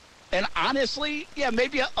 And honestly,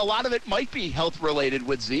 maybe a lot of it might be health-related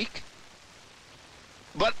with Zeke.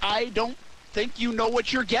 But I don't think you know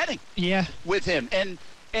what you're getting with him.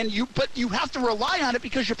 But you have to rely on it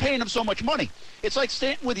because you're paying him so much money. It's like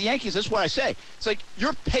Stanton with the Yankees. That's what I say. It's like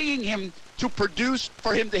you're paying him to produce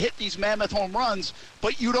for him to hit these mammoth home runs,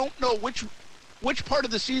 but you don't know which part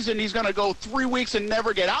of the season he's going to go 3 weeks and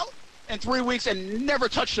never get out and 3 weeks and never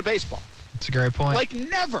touch the baseball. That's a great point. Like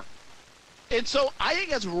never. And so I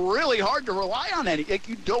think it's really hard to rely on any. Like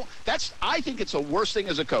I think it's the worst thing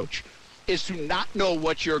as a coach is to not know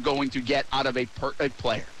what you're going to get out of a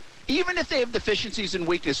player. Even if they have deficiencies and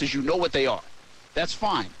weaknesses, you know what they are. That's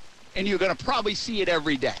fine. And you're going to probably see it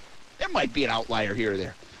every day. There might be an outlier here or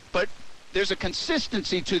there. But there's a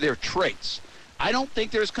consistency to their traits. I don't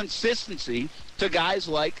think there's consistency to guys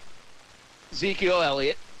like Ezekiel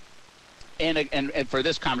Elliott and for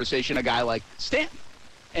this conversation, a guy like Stanton.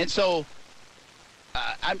 And so,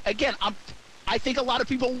 I think a lot of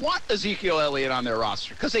people want Ezekiel Elliott on their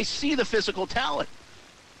roster because they see the physical talent.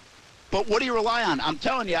 But what do you rely on? I'm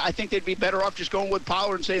telling you, I think they'd be better off just going with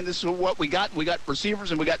Pollard and saying this is what we got. We got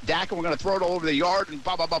receivers and we got Dak and we're going to throw it all over the yard and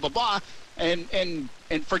blah, blah, blah, blah, blah, and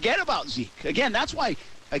forget about Zeke. Again, that's why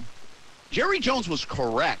Jerry Jones was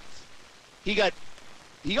correct. He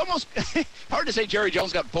almost, hard to say Jerry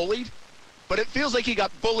Jones got bullied, but it feels like he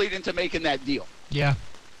got bullied into making that deal. Yeah.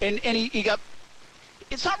 And he got,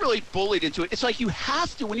 it's not really bullied into it. It's like you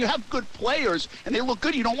have to, when you have good players and they look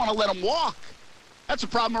good, you don't want to let them walk. That's a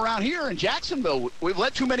problem around here in Jacksonville. We've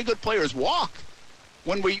let too many good players walk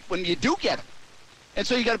when you do get them. And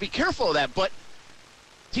so you got to be careful of that. But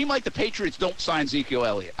a team like the Patriots don't sign Ezekiel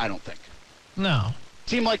Elliott, I don't think. No.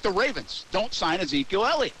 Team like the Ravens don't sign Ezekiel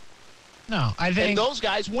Elliott. No, I think. And those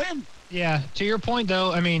guys win. Yeah, to your point,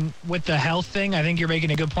 though, I mean, with the health thing, I think you're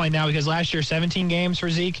making a good point now because last year, 17 games for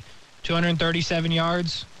Zeke, 237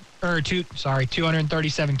 yards,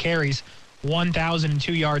 237 carries,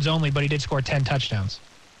 1,002 yards only, but he did score 10 touchdowns.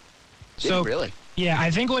 So really? Yeah, I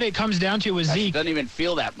think what it comes down to is Zeke. Doesn't even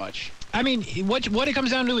feel that much. I mean, what it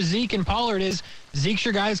comes down to is Zeke and Pollard is Zeke's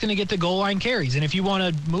your guy that's going to get the goal line carries. And if you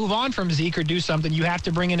want to move on from Zeke or do something, you have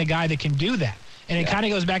to bring in a guy that can do that. And it kind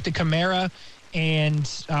of goes back to Kamara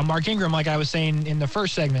and Mark Ingram, like I was saying in the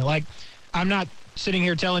first segment. Like, I'm not sitting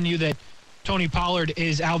here telling you that Tony Pollard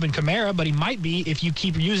is Alvin Kamara, but he might be if you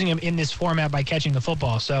keep using him in this format by catching the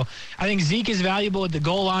football. So I think Zeke is valuable at the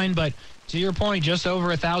goal line, but to your point, just over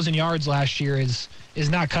 1,000 yards last year is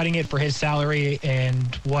not cutting it for his salary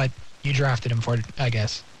and what you drafted him for, I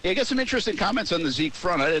guess. Yeah, I got some interesting comments on the Zeke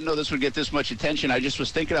front. I didn't know this would get this much attention. I just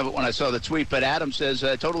was thinking of it when I saw the tweet. But Adam says,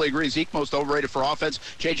 totally agree. Zeke most overrated for offense.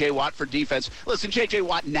 J.J. Watt for defense. Listen, J.J.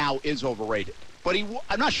 Watt now is overrated. But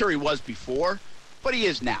I'm not sure he was before, but he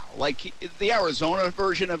is now. Like the Arizona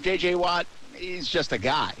version of J.J. Watt, he's just a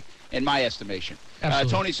guy, in my estimation.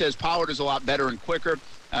 Tony says Pollard is a lot better and quicker.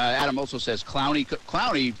 Adam also says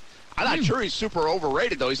Clowney, I'm not sure he's super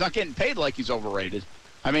overrated, though. He's not getting paid like he's overrated.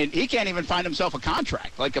 I mean, he can't even find himself a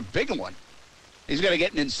contract, like a big one. He's going to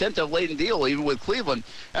get an incentive-laden deal, even with Cleveland.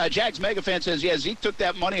 Jags Megafan says, Zeke took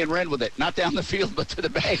that money and ran with it. Not down the field, but to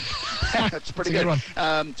the bank. That's pretty good.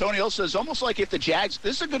 Tony also says, almost like if the Jags,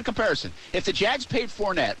 this is a good comparison. If the Jags paid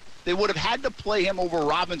Fournette, they would have had to play him over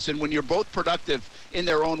Robinson when you're both productive in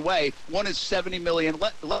their own way. One is $70 million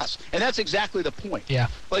less. And that's exactly the point. Yeah.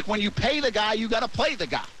 Like when you pay the guy, you got to play the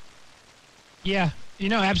guy. Yeah.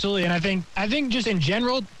 Absolutely. And I think just in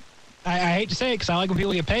general, I hate to say it because I like when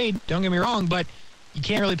people get paid. Don't get me wrong, but you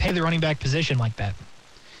can't really pay the running back position like that.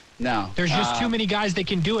 No. There's just too many guys that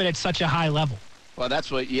can do it at such a high level. Well, that's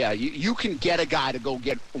what, you can get a guy to go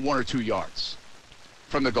get 1 or 2 yards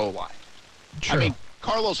from the goal line. True. I mean,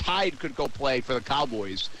 Carlos Hyde could go play for the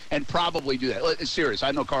Cowboys and probably do that. It's serious. I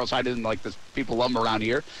know Carlos Hyde isn't like the people love him around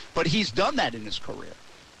here, but he's done that in his career.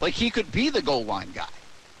 Like, he could be the goal line guy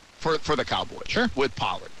for the Cowboys with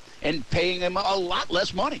Pollard and paying him a lot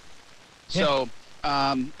less money. Yeah. So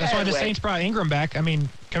that's why the Saints brought Ingram back. I mean,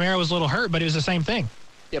 Kamara was a little hurt, but it was the same thing.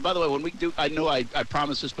 Yeah, by the way, when we do, I know I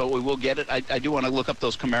promised this, but we will get it. I do want to look up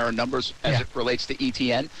those Camara numbers as it relates to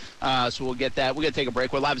ETN. So we'll get that. We're going to take a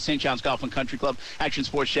break. We're live at St. John's Golf and Country Club, Action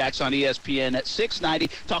Sports Shacks on ESPN at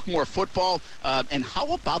 690. Talk more football. And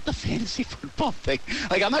how about the fantasy football thing?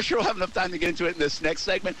 Like, I'm not sure we'll have enough time to get into it in this next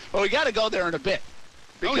segment, but we got to go there in a bit.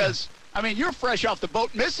 Because, I mean, you're fresh off the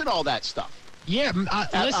boat missing all that stuff. Yeah,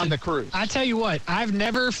 listen, on the cruise. I tell you what, I've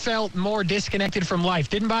never felt more disconnected from life.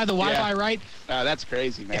 Didn't buy the Wi-Fi right. That's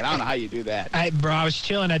crazy, man. I don't know how you do that. I was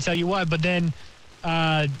chilling, I tell you what. But then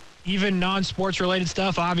even non-sports related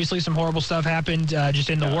stuff, obviously some horrible stuff happened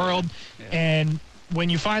just in the world. Yeah. And when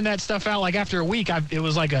you find that stuff out, like after a week, it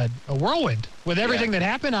was like a whirlwind. With everything that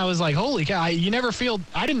happened, I was like, holy cow. I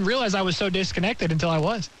didn't realize I was so disconnected until I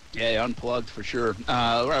was. Yeah, unplugged for sure.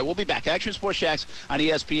 All right, we'll be back. Action Sports Shacks on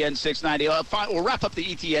ESPN 690. We'll wrap up the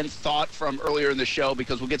ETN thought from earlier in the show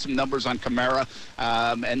because we'll get some numbers on Camara.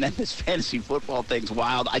 And then this fantasy football thing's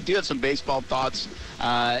wild. I do have some baseball thoughts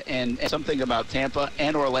and something about Tampa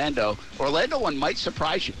and Orlando. Orlando one might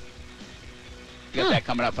surprise you. You got that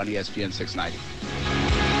coming up on ESPN 690.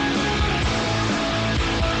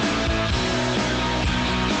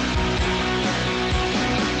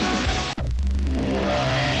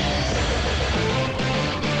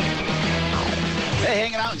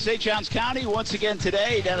 Hanging out in St. Johns County once again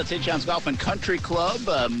today down at St. Johns Golf and Country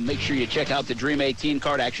Club. Make sure you check out the Dream 18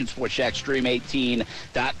 card, Action Sports Shacks,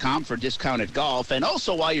 Dream18.com for discounted golf. And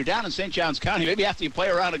also, while you're down in St. Johns County, maybe after you play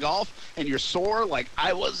a round of golf and you're sore like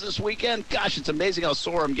I was this weekend, gosh, it's amazing how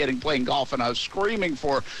sore I'm getting playing golf. And I was screaming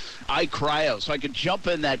for iCryo so I could jump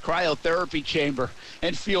in that cryotherapy chamber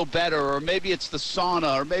and feel better. Or maybe it's the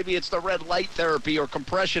sauna, or maybe it's the red light therapy or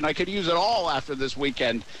compression. I could use it all after this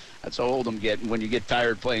weekend. That's how old I'm getting when you get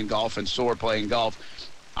tired playing golf and sore playing golf.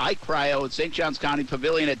 iCryo at St. Johns County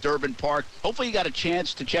Pavilion at Durbin Park. Hopefully you got a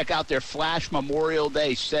chance to check out their Flash Memorial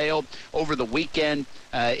Day sale over the weekend.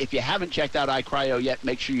 If you haven't checked out iCryo yet,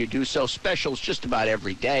 make sure you do so. Specials just about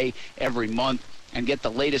every day, every month, and get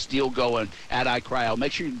the latest deal going at iCryo.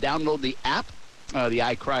 Make sure you download the app, the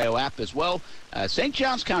iCryo app as well. St.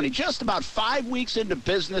 Johns County, just about 5 weeks into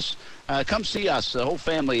business. Come see us. The whole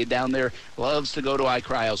family down there loves to go to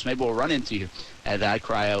iCryo, so maybe we'll run into you at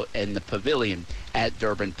iCryo in the Pavilion at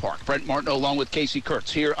Durbin Park. Brent Martineau along with Casey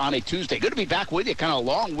Kurtz here on a Tuesday. Good to be back with you. Kind of a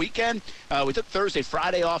long weekend. We took Thursday,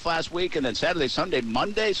 Friday off last week, and then Saturday, Sunday,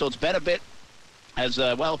 Monday, so it's been a bit.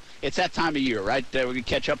 Well, it's that time of year, right? We're going to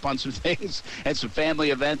catch up on some things and some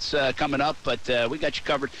family events coming up, but we got you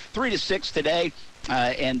covered 3 to 6 today.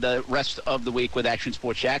 And the rest of the week with Action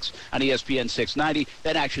Sports Shacks on ESPN 690.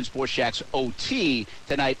 Then Action Sports Shacks OT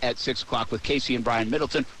tonight at 6 o'clock with Casey and Brian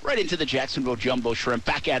Middleton. Right into the Jacksonville Jumbo Shrimp.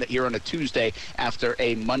 Back at it here on a Tuesday after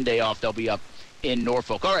a Monday off. They'll be up in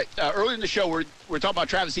Norfolk. All right, early in the show, we're talking about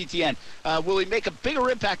Travis Etienne. Will he make a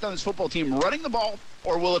bigger impact on this football team running the ball,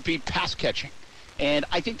 or will it be pass catching? And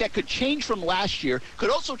I think that could change from last year.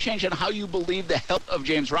 Could also change on how you believe the health of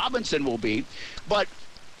James Robinson will be. But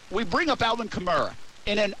we bring up Alvin Kamara.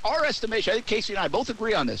 And in our estimation, I think Casey and I both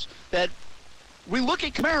agree on this, that we look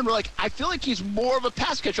at Kamara and we're like, I feel like he's more of a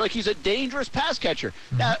pass catcher, like he's a dangerous pass catcher.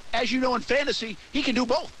 Mm-hmm. Now, as you know in fantasy, he can do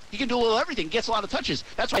both. He can do a little everything, gets a lot of touches.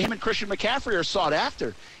 That's why him and Christian McCaffrey are sought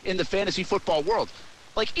after in the fantasy football world.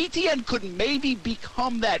 Like, Etienne could maybe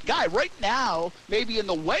become that guy. Right now, maybe in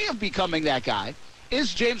the way of becoming that guy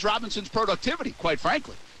is James Robinson's productivity, quite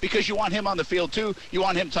frankly, because you want him on the field too. You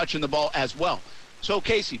want him touching the ball as well. So,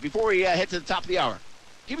 Casey, before we head to the top of the hour,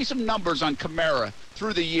 give me some numbers on Kamara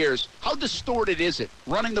through the years. How distorted is it,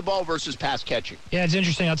 running the ball versus pass catching? Yeah, it's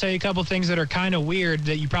interesting. I'll tell you a couple things that are kind of weird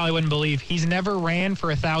that you probably wouldn't believe. He's never ran for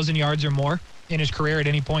 1,000 yards or more in his career at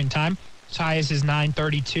any point in time. His highest is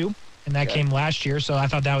 932, and that came last year, so I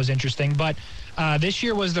thought that was interesting. But this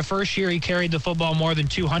year was the first year he carried the football more than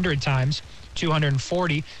 200 times.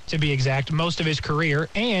 240 to be exact, most of his career,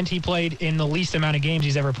 and he played in the least amount of games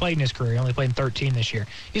he's ever played in his career. He only played in 13 this year.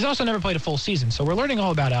 He's also never played a full season, so we're learning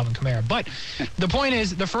all about Alvin Kamara. But the point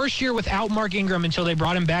is, the first year without Mark Ingram until they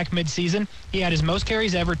brought him back mid-season, he had his most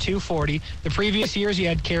carries ever, 240. The previous years, he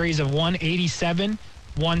had carries of 187,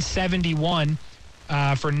 171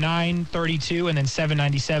 for 932, and then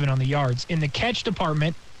 797 on the yards. In the catch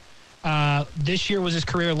department, this year was his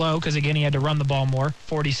career low because, again, he had to run the ball more,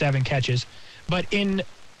 47 catches. But in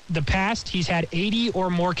the past, he's had 80 or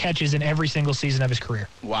more catches in every single season of his career.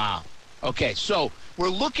 Wow. Okay, so we're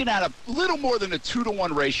looking at a little more than a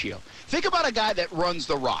 2-to-1 ratio. Think about a guy that runs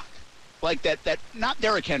the rock, like that not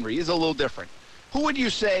Derrick Henry. He's a little different. Who would you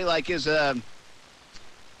say, like, is Jonathan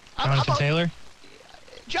Taylor?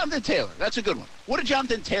 Jonathan Taylor. That's a good one. What did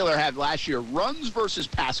Jonathan Taylor have last year, runs versus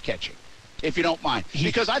pass catching? if you don't mind.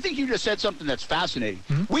 Because I think you just said something that's fascinating.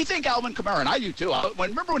 Mm-hmm. We think Alvin Kamara, and I do too.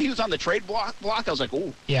 Remember when he was on the trade block, I was like,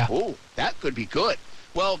 oh, that could be good.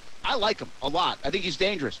 Well, I like him a lot. I think he's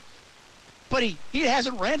dangerous. But he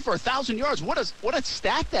hasn't ran for 1,000 yards. What a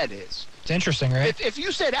stat that is. It's interesting, right? If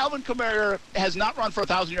you said Alvin Kamara has not run for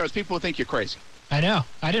 1,000 yards, people would think you're crazy. I know.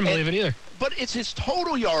 I didn't believe it either. But it's his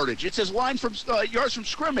total yardage. It's his line from yards from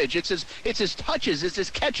scrimmage. It's his touches. It's his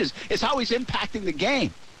catches. It's how he's impacting the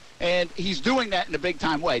game. And he's doing that in a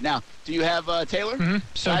big-time way. Now, do you have Taylor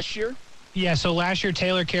last year? Yeah, so last year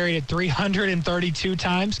Taylor carried it 332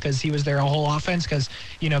 times because he was their whole offense because,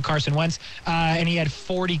 Carson Wentz, and he had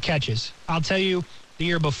 40 catches. I'll tell you, the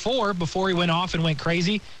year before he went off and went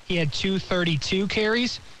crazy, he had 232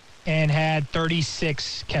 carries and had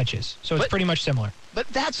 36 catches. So it's pretty much similar. But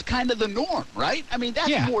that's kind of the norm, right? I mean,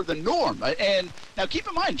 that's more the norm. And now keep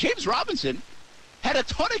in mind, James Robinson had a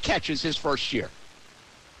ton of catches his first year.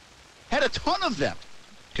 Had a ton of them.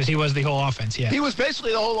 Because he was the whole offense, yeah. He was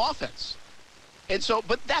basically the whole offense. And so,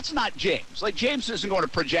 but that's not James. Like, James isn't going to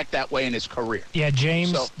project that way in his career. Yeah,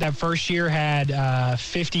 James, that first year had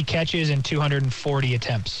 50 catches and 240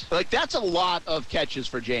 attempts. Like, that's a lot of catches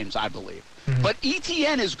for James, I believe. Mm-hmm. But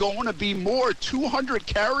ETN is going to be more 200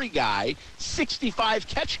 carry guy, 65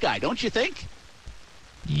 catch guy, don't you think?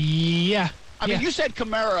 Yeah. I mean, you said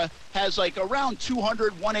Kamara has like around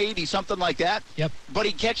 200, 180, something like that. Yep. But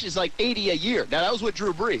he catches like 80 a year. Now, that was with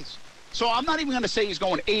Drew Brees. So I'm not even going to say he's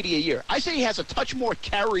going 80 a year. I say he has a touch more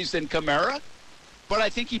carries than Kamara, but I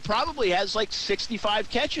think he probably has like 65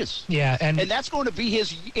 catches. Yeah. And that's going to be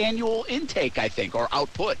his annual intake, I think, or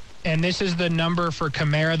output. And this is the number for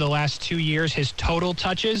Kamara the last 2 years. His total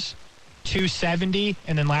touches, 270,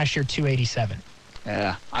 and then last year, 287.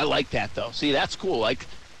 Yeah, I like that, though. See, that's cool. Like,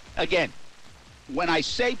 again, when I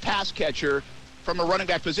say pass catcher from a running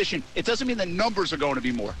back position, it doesn't mean the numbers are going to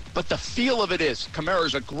be more, but the feel of it is. Kamara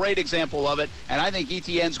is a great example of it, and I think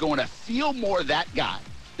ETN's going to feel more that guy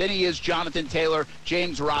than he is Jonathan Taylor,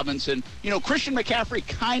 James Robinson. Christian McCaffrey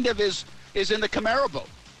kind of is in the Kamara boat.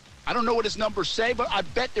 I don't know what his numbers say, but I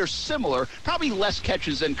bet they're similar. Probably less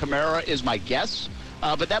catches than Kamara is my guess,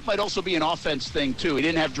 but that might also be an offense thing, too. He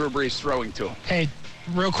didn't have Drew Brees throwing to him. Hey,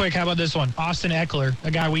 real quick, how about this one? Austin Eckler,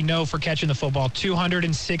 a guy we know for catching the football,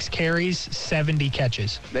 206 carries, 70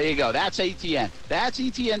 catches. There you go. That's ETN. That's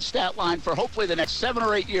ETN's stat line for hopefully the next 7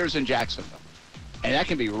 or 8 years in Jacksonville. And that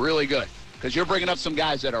can be really good because you're bringing up some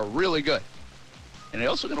guys that are really good. And they're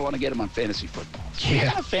also going to want to get them on fantasy football.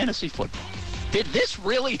 Yeah, fantasy football. Did this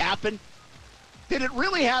really happen? Did it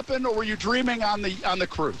really happen, or were you dreaming on the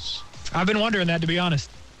cruise? I've been wondering that, to be honest.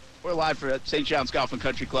 We're live for St. John's Golf and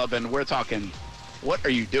Country Club, and we're talking What Are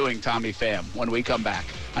You Doing, Tommy Pham, when we come back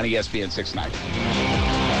on ESPN 690.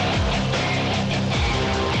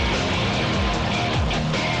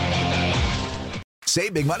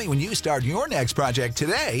 Save big money when you start your next project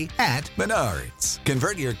today at Menards.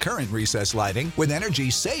 Convert your current recessed lighting with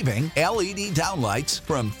energy-saving LED downlights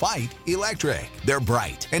from Fight Electric. They're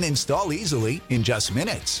bright and install easily in just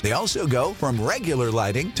minutes. They also go from regular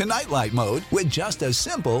lighting to nightlight mode with just a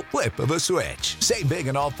simple flip of a switch. Save big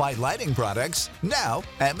on all Fight lighting products now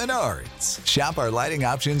at Menards. Shop our lighting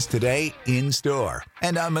options today in-store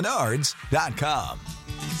and on Menards.com.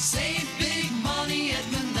 Save big.